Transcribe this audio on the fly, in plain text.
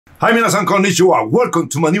Hi, 皆さん、こんにちは. Welcome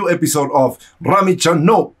to my new episode of ラミちゃん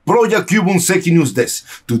のプロ野球分析ニュースで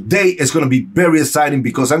す. Today is going to be very exciting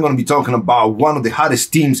because I'm going to be talking about one of the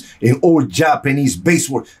hottest teams in all Japanese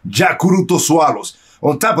baseball, Yakuruto Swallows.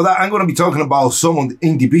 On top of that, I'm going to be talking about some of the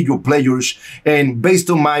individual players and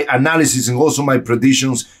based on my analysis and also my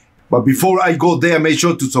predictions. But before I go there, make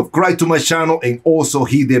sure to subscribe to my channel and also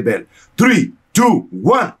hit the bell. 3, 2,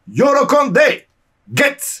 1, Yorokonde!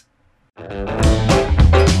 Gets!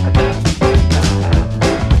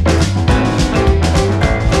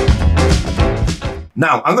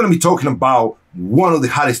 Now, I'm going to be talking about one of the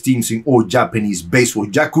hottest teams in all Japanese baseball,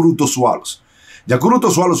 Yakuruto Swallows. Yakuruto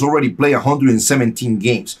Swallows already play 117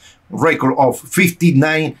 games, record of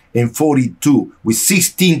 59 and 42 with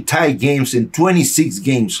 16 tie games and 26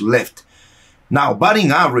 games left. Now, batting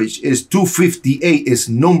average is 258, is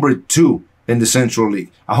number 2 in the Central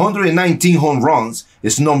League. 119 home runs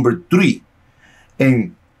is number 3.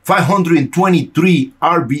 And 523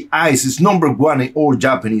 RBIs is number 1 in all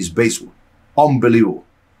Japanese baseball. Unbelievable.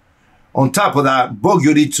 On top of that,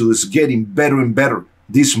 Bogyoritsu is getting better and better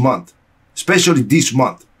this month. Especially this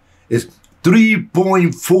month. It's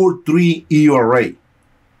 3.43 ERA.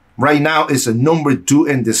 Right now, it's a number 2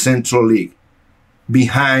 in the Central League.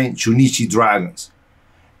 Behind Chunichi Dragons.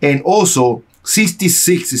 And also,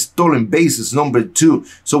 66 stolen bases, number 2.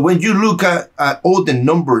 So when you look at all the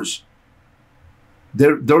numbers,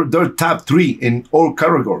 they're top 3 in all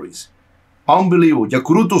categories. Unbelievable.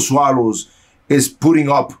 Yakuruto Swallows is putting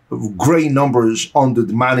up great numbers under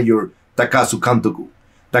the manager, Takasu Kantoku.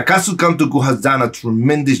 Takasu Kantoku has done a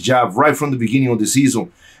tremendous job right from the beginning of the season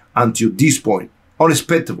until this point.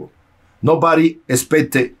 Unexpected. Nobody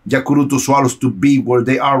expected Yakuruto Swallows to be where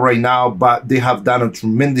they are right now, but they have done a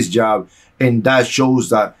tremendous job, and that shows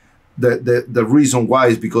that the reason why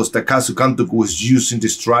is because Takasu Kantoku is using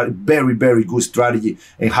this very, very good strategy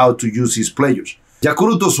and how to use his players.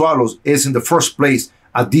 Yakuruto Swallows is in the first place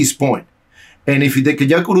at this point. And if the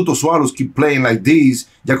Yakuruto Swallows keep playing like this,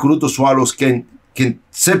 Yakuruto Swallows can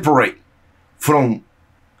separate from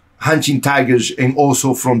Hanshin Tigers and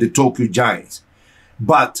also from the Tokyo Giants.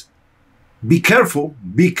 But be careful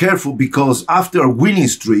because after a winning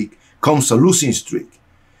streak comes a losing streak.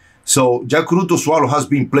 So Yakuruto Swallows has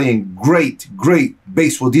been playing great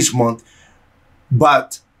baseball this month,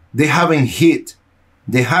 but they haven't hit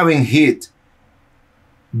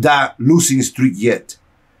that losing streak yet.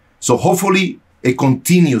 So hopefully it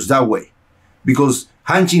continues that way because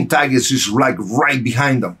Hanshin Tigers is like right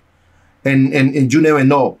behind them. And you never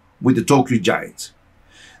know with the Tokyo Giants.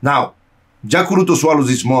 Now, Yakuruto Swallows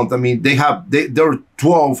this month, I mean, they're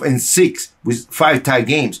 12 and 6 with 5 tie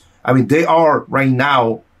games. I mean, they are right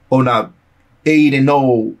now on a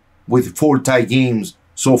 8-0 with 4 tie games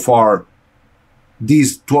so far.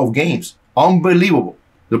 These 12 games. Unbelievable.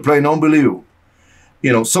 They're playing unbelievable.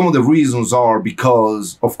 You know, some of the reasons are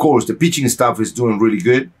because, of course, the pitching staff is doing really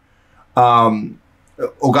good.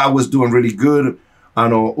 Ogawa's doing really good. I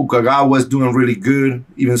know Ukagawa's doing really good.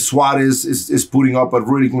 Even Suarez is putting up a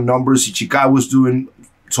really good numbers. Ichikawa's doing,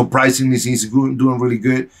 surprisingly, he's doing really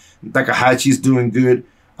good. Takahachi's doing good.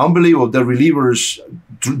 Unbelievable. The relievers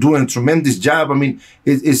doing a tremendous job. I mean,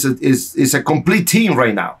 it's a complete team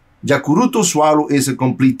right now. Yakuruto Swallow is a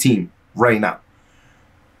complete team right now.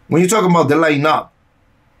 When you're talking about the lineup,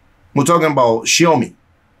 we're talking about Shiomi,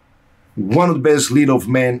 one of the best leadoff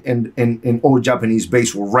men in all Japanese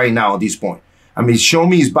baseball right now at this point. I mean,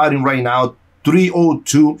 Shiomi is batting right now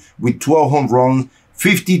 302 with 12 home runs,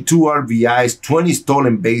 52 RBIs, 20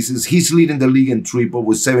 stolen bases. He's leading the league in triple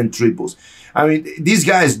with 7 triples. I mean, this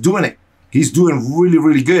guy is doing it. He's doing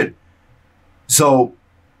really good. So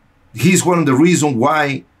he's one of the reasons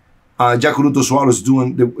why Yakuruto Swallows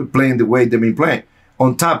playing the way they've been playing.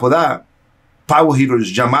 On top of that, power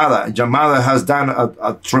hitters, Yamada has done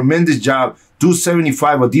a tremendous job,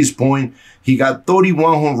 275 at this point. He got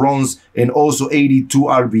 31 home runs and also 82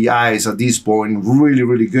 RBIs at this point.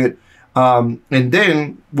 Really good. And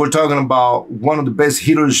then we're talking about one of the best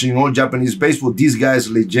hitters in all Japanese baseball. This guy is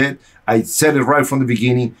legit. I said it right from the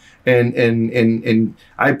beginning, and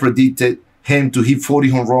I predicted him to hit 40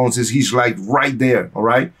 home runs. He's like right there, all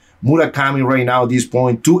right? Murakami right now at this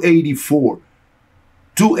point, 284.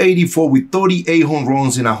 284 with 38 home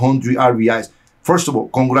runs and 100 RBIs. First of all,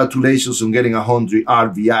 congratulations on getting 100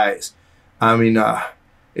 RBIs. I mean,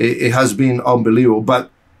 it has been unbelievable.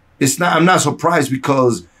 But I'm not surprised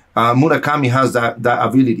because Murakami has that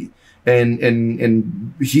ability.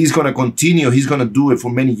 And he's going to continue. He's going to do it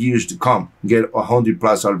for many years to come, get 100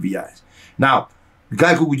 plus RBIs. Now,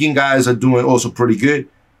 Gaikokujin guys are doing also pretty good.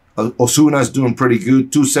 Osuna is doing pretty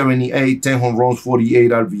good. 278, 10 home runs,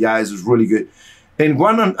 48 RBIs is really good. And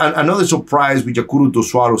another surprise with Yakuruto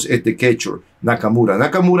Swallows is the catcher, Nakamura.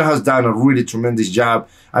 Nakamura has done a really tremendous job.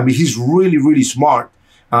 I mean, he's really, really smart.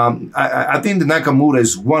 I think that Nakamura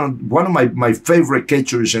is one of my favorite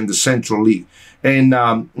catchers in the Central League. And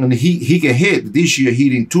he can hit. This year,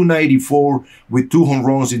 hitting 294 with 2 home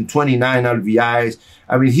runs and 29 RBIs.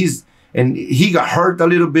 I mean, he got hurt a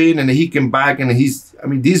little bit and he came back, and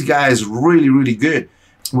this guy is really, really good.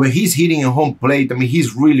 When he's hitting a home plate, I mean,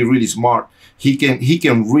 he's really, really smart. He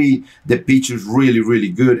can read the pitchers really, really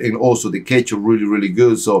good, and also the catcher really, really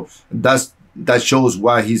good. So that shows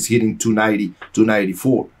why he's hitting 290,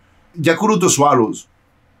 294. Yakuruto Swallows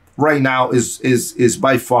right now is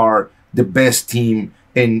by far the best team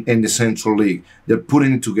in the Central League. They're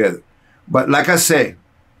putting it together. But like I said,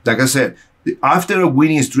 after a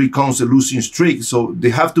winning streak comes a losing streak. So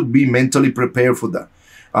they have to be mentally prepared for that.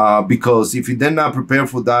 Because if they're not prepared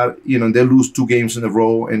for that, they lose 2 games in a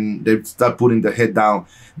row and they start putting their head down.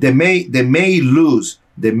 They may lose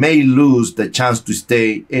the chance to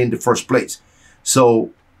stay in the first place.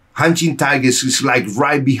 So Hanshin Tigers is like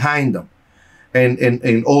right behind them.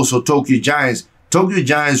 And also Tokyo Giants. Tokyo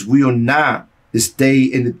Giants will not stay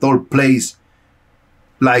in the 3rd place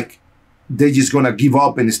like they're just going to give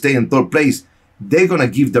up and stay in 3rd place. They're going to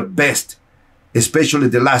give their best, especially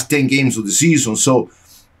the last 10 games of the season. So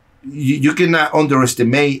you cannot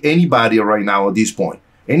underestimate anybody right now at this point.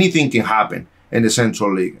 Anything can happen in the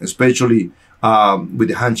Central League, especially with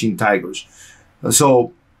the Hanshin Tigers.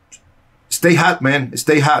 So stay hot, man.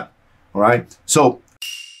 Stay hot. All right. So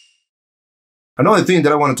another thing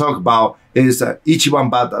that I want to talk about is Ichiban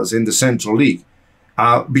Batas in the Central League.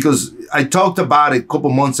 Because I talked about it a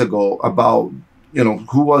couple months ago about,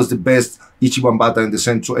 who was the best Ichiban Bata in the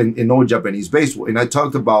Central in all Japanese baseball. And I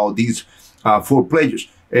talked about these 4 players.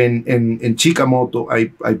 And Chikamoto,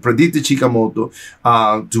 I predicted Chikamoto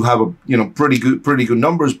to have pretty good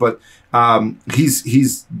numbers, but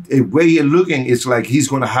he's a way he's looking, it's like he's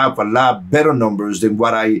gonna have a lot better numbers than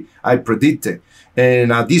what I predicted.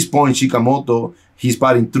 And at this point, Chikamoto, he's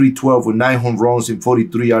batting .312 with 9 home runs and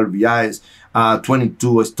 43 RBIs,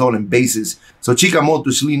 22 stolen bases. So Chikamoto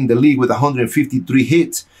is leading the league with 153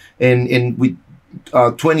 hits and with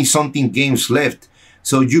 20-something games left.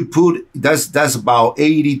 So you put, that's about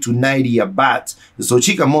 80 to 90 at bats. So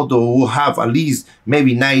Chikamoto will have at least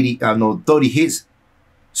maybe 30 hits.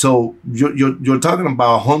 So you're talking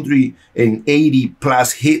about 180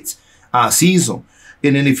 plus hits a season.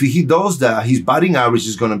 And then if he does that, his batting average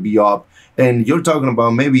is going to be up. And you're talking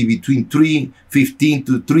about maybe between 315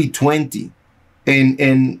 to 320.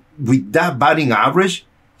 And with that batting average,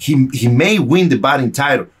 he may win the batting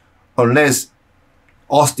title unless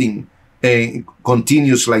Austin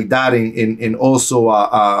continues like that, and also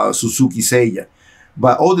Suzuki Seiya.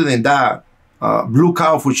 But other than that, look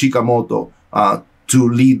out for Chikamoto to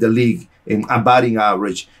lead the league in a batting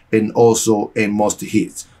average and also in most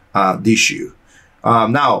hits this year.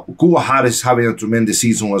 Now, Kuwahara is having a tremendous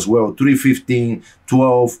season as well. 315,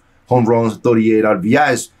 12 home runs, 38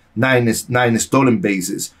 RBIs, 9 stolen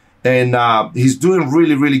bases. And he's doing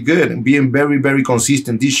really, really good and being very, very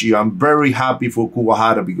consistent this year. I'm very happy for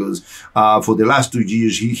Kuwahara because for the last 2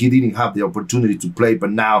 years, he didn't have the opportunity to play,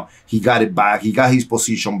 but now he got it back. He got his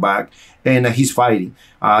position back, and he's fighting.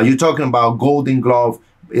 You're talking about Golden Glove.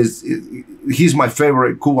 He's my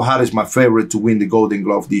favorite. Kuwahara is my favorite to win the Golden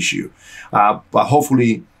Glove this year. But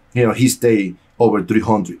hopefully, he stay over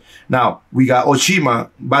 300. Now, we got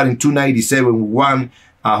Oshima batting .297 with 1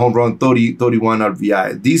 home run, 31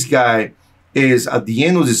 RBI. This guy is, at the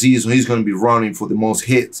end of the season, he's going to be running for the most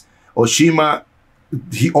hits. Oshima,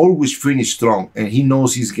 he always finishes strong, and he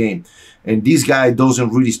knows his game. And this guy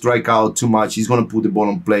doesn't really strike out too much. He's going to put the ball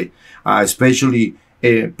on play, especially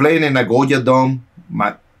playing in Nagoya Dome.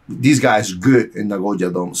 This guy is good in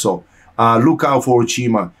Nagoya Dome. So look out for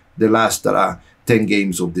Oshima the last 10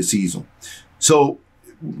 games of the season. So,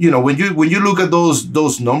 when you look at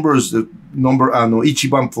those numbers,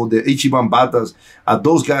 Ichiban, for the Ichiban Batas,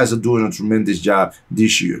 those guys are doing a tremendous job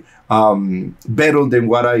this year, better than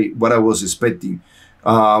what I was expecting.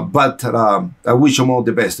 But I wish them all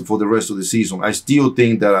the best for the rest of the season. I still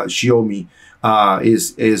think that Shiomi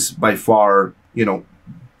is by far,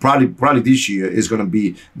 probably this year is going to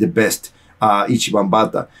be the best Ichiban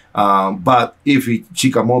Bata. But if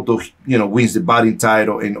Chikamoto, wins the batting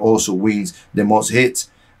title and also wins the most hits,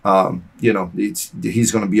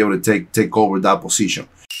 he's going to be able to take over that position.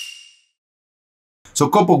 So a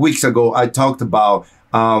couple of weeks ago, I talked about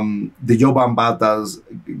the Yoban Batas,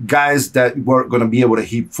 guys that were going to be able to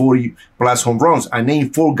hit 40 plus home runs. I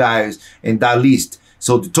named 4 guys in that list.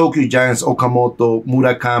 So the Tokyo Giants, Okamoto,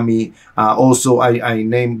 Murakami, also I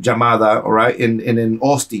named Yamada, all right? And then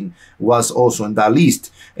Austin was also in that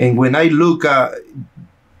list. And when I look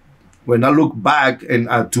back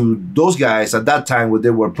and to those guys at that time when they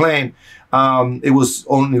were playing, it was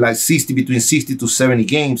only like between 60 to 70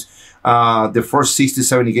 games, the first 60,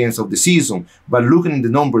 70 games of the season. But looking at the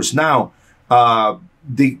numbers now,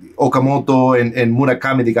 the Okamoto and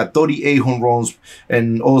Murakami, they got 38 home runs,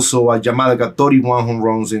 and also Yamada got 31 home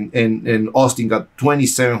runs, and Austin got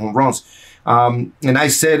 27 home runs. And I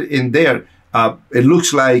said in there, it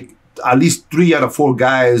looks like at least 3 out of 4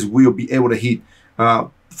 guys will be able to hit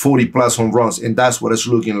 40 plus home runs, and that's what it's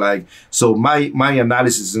looking like. So my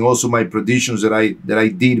analysis and also my predictions that I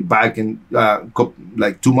did back in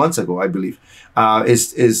like 2 months ago, I believe,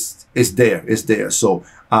 is there. So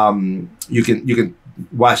you can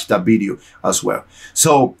watch that video as well.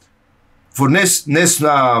 So for next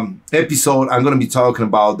episode, I'm going to be talking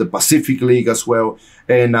about the Pacific League as well,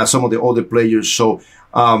 and some of the other players. So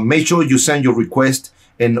make sure you send your request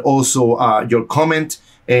and also your comment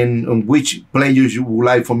and on which players you would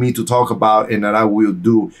like for me to talk about, and that I will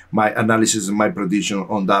do my analysis and my prediction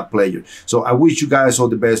on that player. So I wish you guys all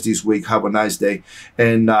the best this week. Have a nice day,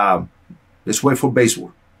 and let's wait for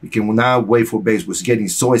baseball. We can now wait for baseball. It's getting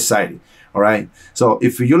so exciting. All right. So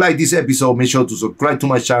if you like this episode, make sure to subscribe to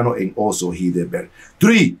my channel and also hit the bell.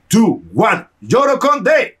 3, 2, 1. Yoro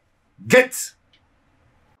Conde. Get.